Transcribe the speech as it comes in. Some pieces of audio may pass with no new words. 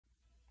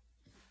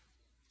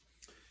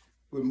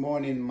Good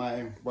morning,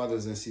 my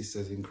brothers and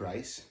sisters in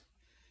Christ.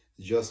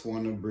 Just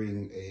want to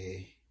bring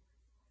a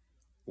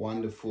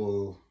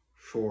wonderful,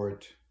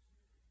 short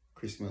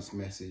Christmas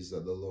message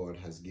that the Lord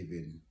has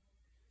given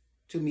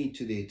to me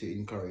today to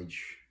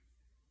encourage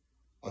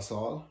us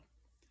all.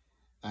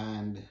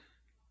 And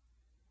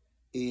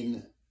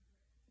in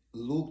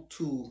Luke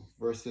 2,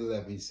 verse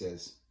 11, it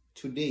says,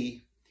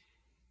 "Today,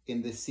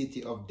 in the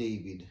city of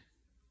David,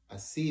 a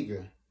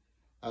Savior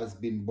has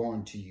been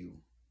born to you.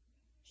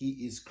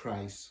 He is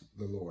Christ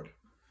the Lord."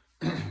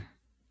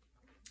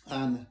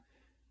 And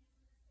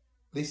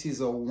this is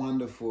a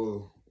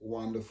wonderful,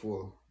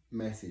 wonderful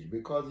message,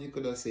 because you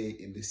could have said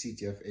in the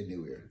city of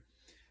anywhere,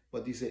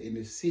 but he said in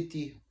the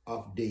city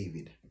of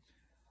David.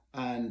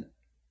 And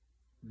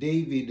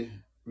David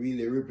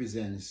really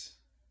represents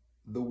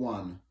the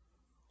one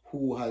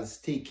who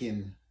has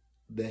taken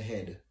the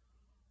head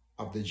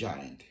of the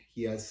giant.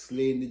 He has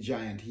slain the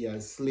giant. He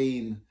has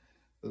slain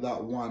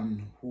that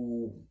one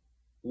who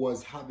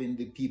was having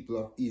the people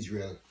of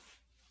Israel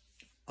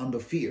under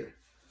fear,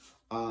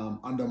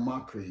 under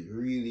mockery,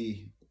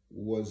 really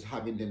was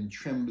having them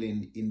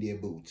trembling in their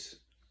boots.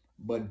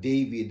 But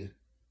David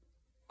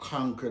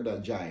conquered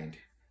that giant.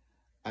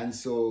 And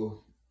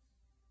so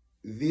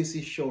this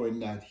is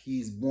showing that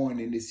he's born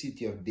in the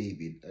city of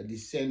David. A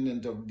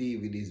descendant of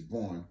David is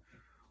born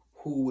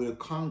who will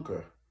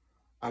conquer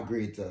a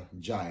greater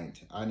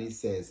giant. And it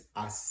says,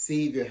 a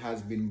Savior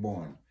has been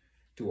born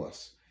to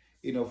us.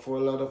 You know, for a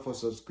lot of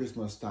us at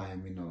Christmas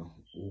time,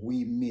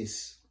 we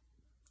miss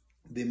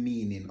the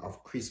meaning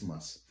of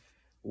Christmas.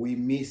 We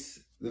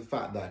miss the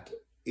fact that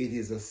it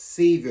is a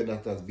Savior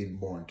that has been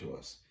born to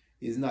us.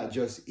 It's not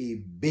just a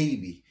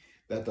baby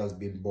that has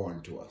been born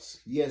to us.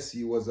 Yes,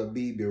 he was a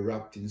baby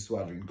wrapped in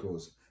swaddling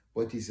clothes,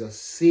 but he's a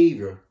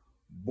Savior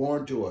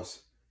born to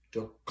us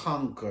to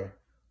conquer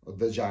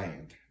the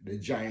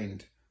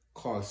giant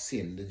called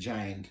sin, the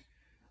giant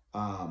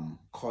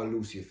called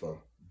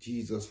Lucifer.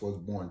 Jesus was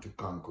born to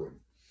conquer him.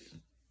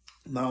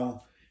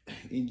 Now,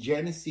 in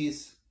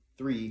Genesis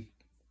 3,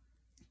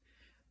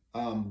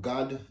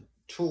 God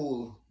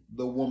told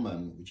the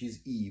woman, which is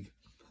Eve,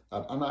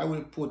 and I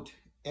will put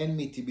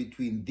enmity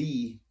between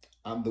thee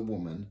and the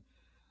woman,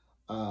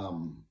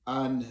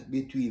 and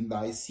between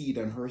thy seed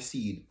and her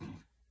seed.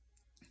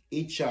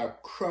 It shall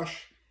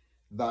crush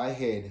thy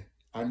head,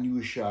 and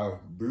you shall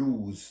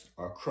bruise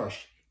or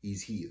crush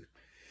his heel.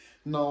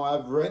 Now,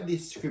 I've read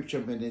this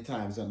scripture many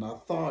times, and I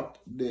thought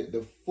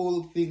the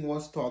full thing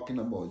was talking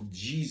about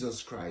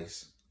Jesus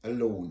Christ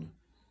alone,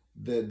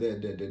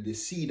 the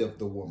seed of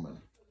the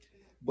woman.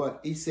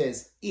 But it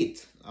says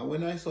it. And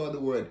when I saw the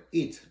word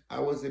it, I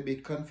was a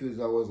bit confused.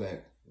 I was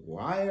like,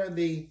 why are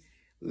they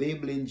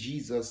labeling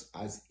Jesus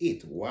as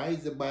it? Why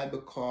is the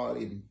Bible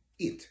calling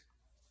it?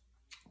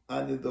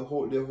 And the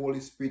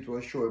Holy Spirit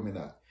was showing me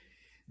that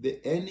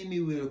the enemy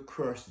will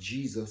crush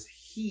Jesus'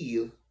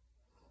 heel.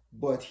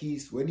 But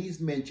when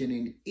he's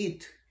mentioning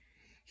it,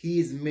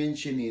 he is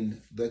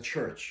mentioning the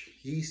church.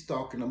 He's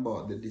talking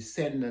about the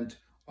descendant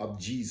of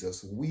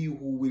Jesus. We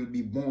who will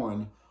be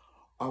born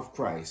of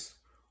Christ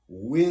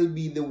will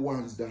be the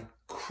ones that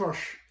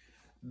crush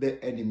the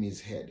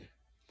enemy's head.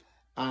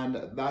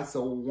 And that's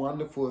a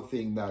wonderful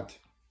thing, that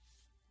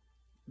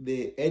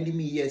the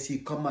enemy, yes, he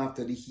come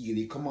after the heel,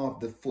 he come off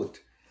the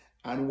foot.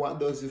 And what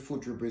does the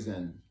foot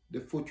represent?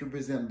 The foot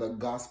represents the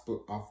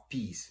gospel of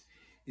peace.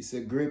 It's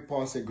a great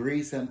passage,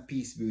 grace and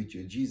peace be with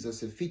you. Jesus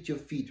said, fit your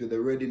feet with the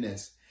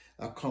readiness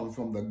that comes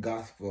from the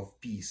gospel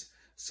of peace.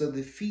 So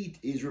the feet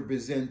is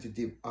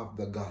representative of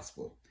the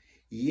gospel.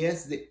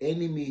 Yes, the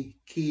enemy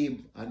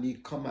came and he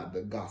come at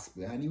the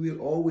gospel, and he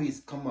will always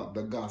come at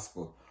the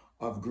gospel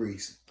of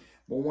grace.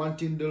 But one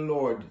thing the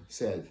Lord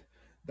said,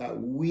 that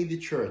we, the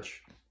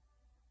church,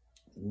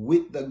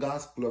 with the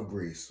gospel of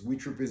grace,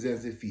 which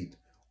represents the feet,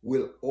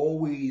 will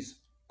always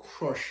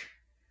crush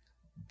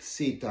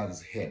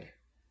Satan's head.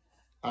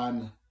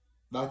 And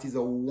that is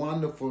a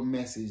wonderful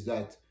message,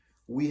 that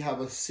we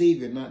have a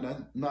Savior,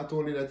 not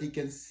only that he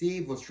can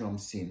save us from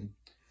sin,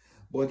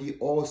 but he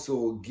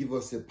also gives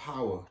us the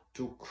power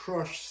to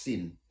crush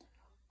sin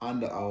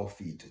under our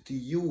feet, to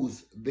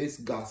use this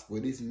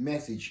gospel, this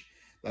message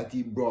that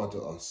he brought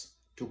to us,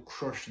 to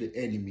crush the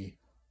enemy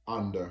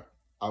under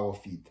our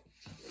feet.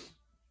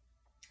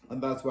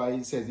 And that's why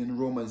he says in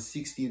Romans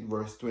 16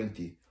 verse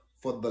 20,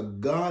 for the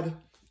God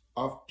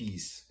of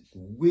peace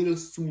will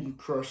soon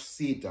crush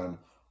Satan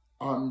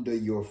under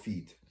your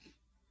feet.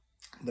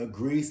 The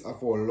grace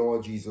of our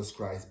Lord Jesus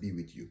Christ be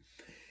with you.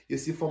 You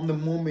see, from the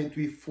moment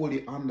we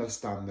fully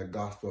understand the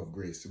gospel of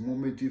grace, the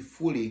moment we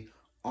fully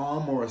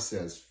arm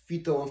ourselves,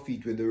 fit our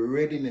feet with the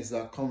readiness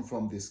that comes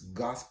from this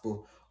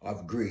gospel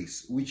of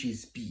grace, which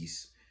is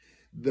peace,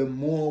 the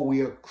more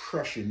we are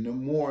crushing, the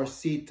more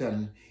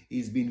Satan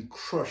is being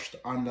crushed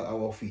under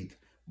our feet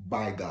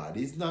by God.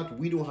 It's not,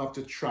 we don't have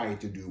to try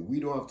to do,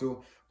 we don't have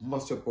to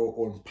muster up our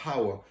own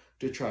power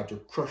to try to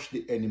crush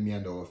the enemy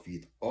under our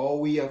feet. All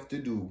we have to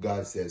do,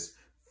 God says,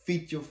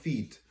 fit your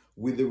feet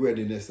with the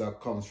readiness that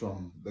comes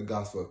from the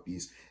gospel of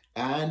peace.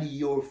 And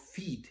your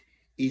feet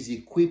is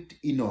equipped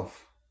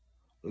enough,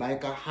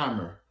 like a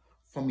hammer,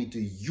 for me to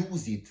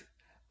use it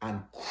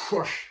and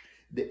crush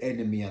the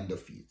enemy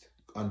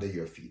under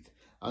your feet.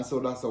 And so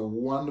that's a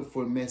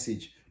wonderful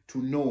message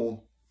to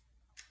know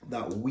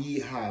that we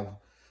have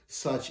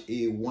such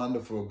a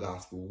wonderful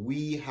gospel.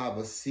 We have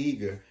a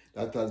Savior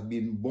that has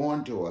been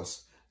born to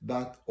us,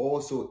 that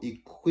also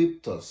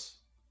equipped us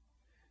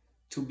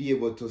to be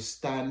able to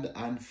stand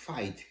and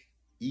fight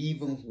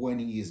even when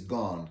he is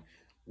gone.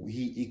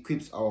 He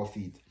equips our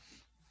feet.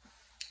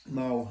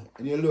 Now,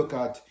 when you look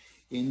at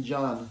in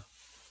John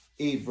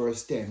 8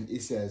 verse 10,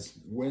 it says,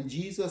 when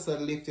Jesus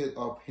had lifted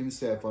up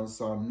himself and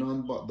saw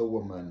none but the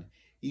woman,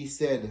 he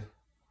said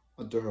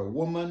unto her,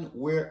 Woman,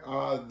 where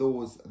are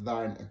those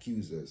thine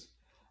accusers?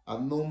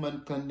 Have no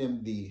man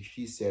condemned thee?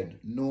 She said,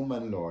 No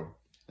man, Lord.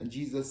 And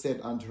Jesus said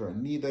unto her,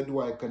 Neither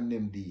do I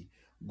condemn thee.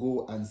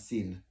 Go and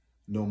sin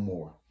no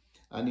more.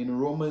 And in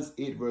Romans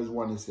 8 verse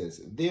 1 it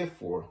says,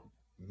 Therefore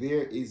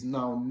there is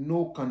now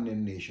no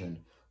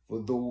condemnation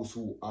for those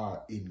who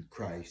are in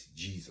Christ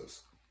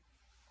Jesus.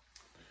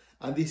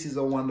 And this is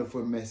a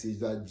wonderful message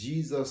that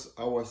Jesus,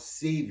 our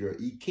Savior,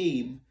 he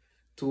came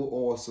to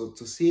also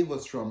to save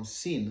us from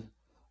sin,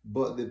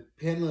 but the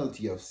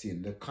penalty of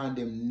sin, the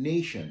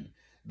condemnation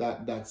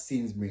that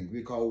sins bring.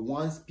 Because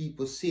once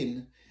people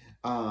sin,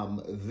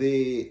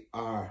 they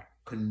are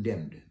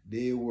condemned.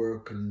 They were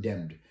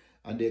condemned,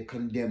 and they're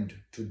condemned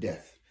to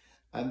death.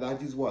 And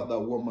that is what that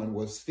woman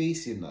was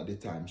facing at the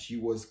time. She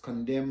was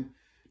condemned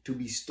to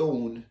be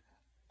stoned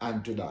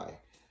and to die.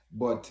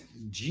 But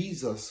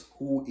Jesus,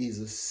 who is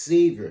a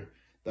Savior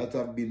that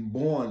have been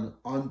born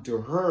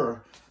unto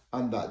her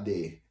on that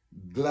day,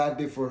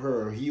 gladly for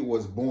her, he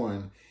was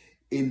born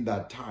in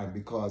that time,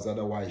 because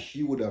otherwise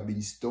she would have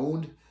been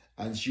stoned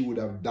and she would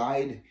have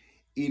died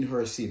in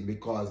her sin,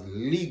 because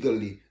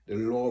legally the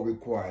law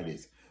required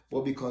it.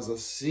 But because a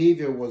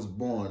Savior was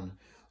born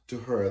to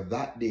her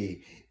that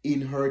day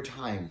in her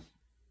time,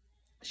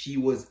 she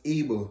was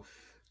able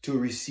to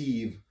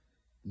receive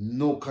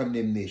no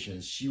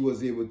condemnation. She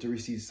was able to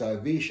receive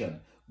salvation.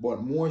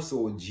 But more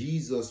so,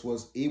 Jesus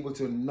was able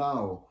to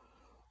now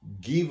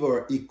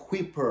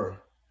equip her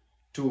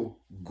to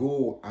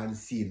go and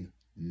sin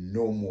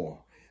no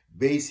more.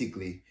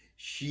 Basically,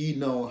 she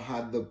now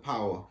had the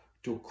power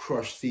to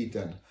crush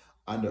Satan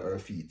under her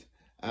feet.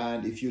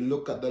 And if you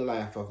look at the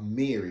life of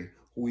Mary,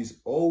 who is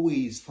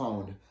always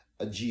found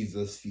at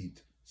Jesus'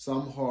 feet,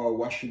 somehow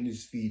washing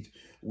his feet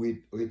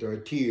with her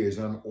tears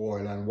and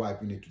oil and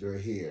wiping it with her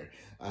hair.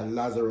 At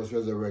Lazarus'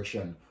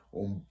 resurrection,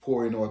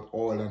 pouring out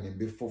oil on him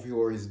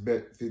before his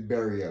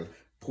burial,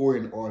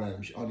 pouring oil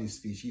on his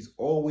feet. She's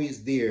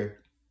always there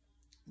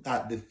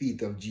at the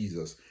feet of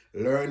Jesus,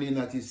 learning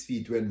at his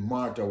feet when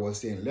Martha was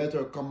saying, let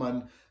her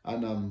come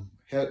and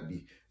help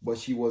me. But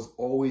she was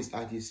always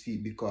at his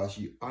feet because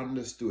she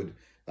understood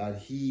that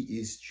he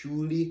is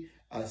truly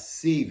a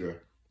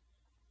Savior,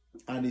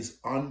 and is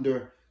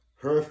under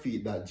her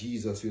feet that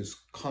Jesus is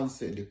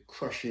constantly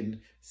crushing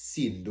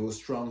sin, those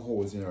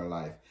strongholds in her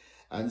life.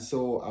 And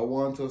so I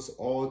want us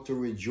all to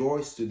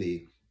rejoice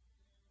today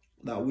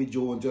that we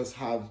don't just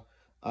have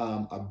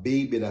a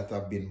baby that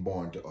have been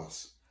born to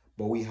us,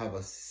 but we have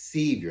a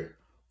Savior,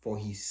 for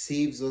he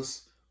saves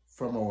us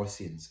from our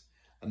sins.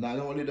 And not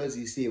only does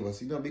he save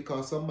us,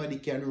 because somebody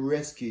can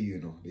rescue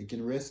you, they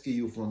can rescue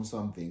you from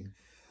something,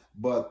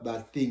 but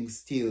that thing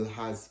still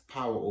has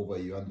power over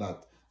you, and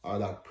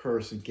that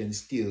person can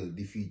still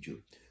defeat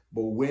you.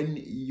 But when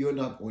you're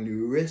not only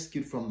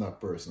rescued from that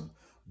person,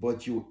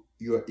 but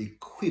you're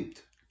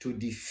equipped to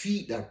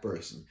defeat that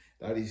person,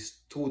 that is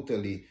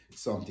totally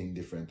something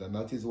different. And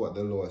that is what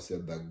the Lord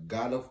said, the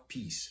God of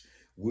peace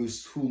will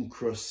soon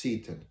crush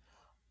Satan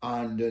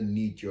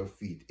underneath your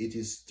feet. It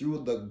is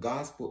through the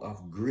gospel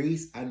of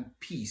grace and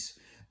peace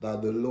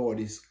that the Lord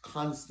is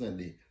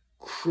constantly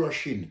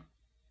crushing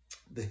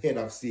the head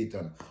of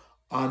Satan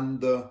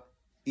under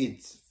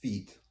its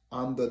feet,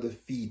 under the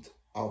feet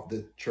of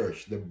the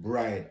church, the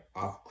bride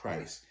of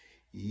Christ.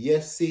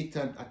 Yes,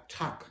 Satan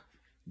attacked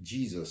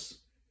Jesus.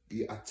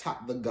 He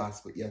attacked the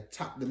gospel. He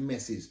attacked the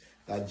message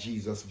that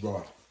Jesus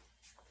brought.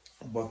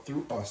 But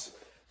through us,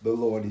 the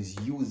Lord is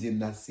using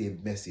that same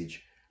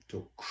message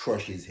to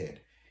crush his head.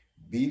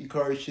 Be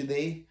encouraged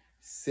today.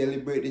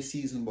 Celebrate the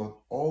season, but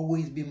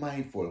always be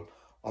mindful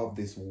of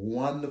this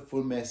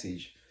wonderful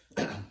message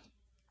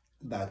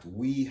that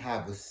we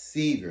have a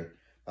Savior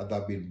that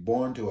have been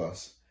born to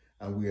us,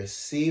 and we are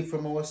saved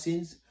from our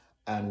sins,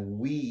 and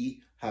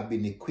we have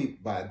been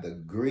equipped by the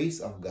grace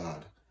of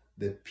God,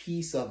 the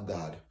peace of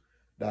God,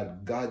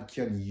 that God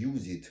can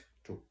use it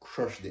to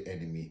crush the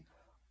enemy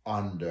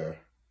under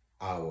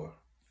our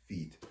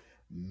feet.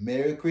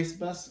 Merry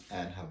Christmas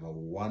and have a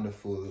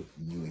wonderful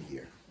New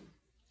Year.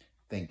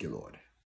 Thank you, Lord.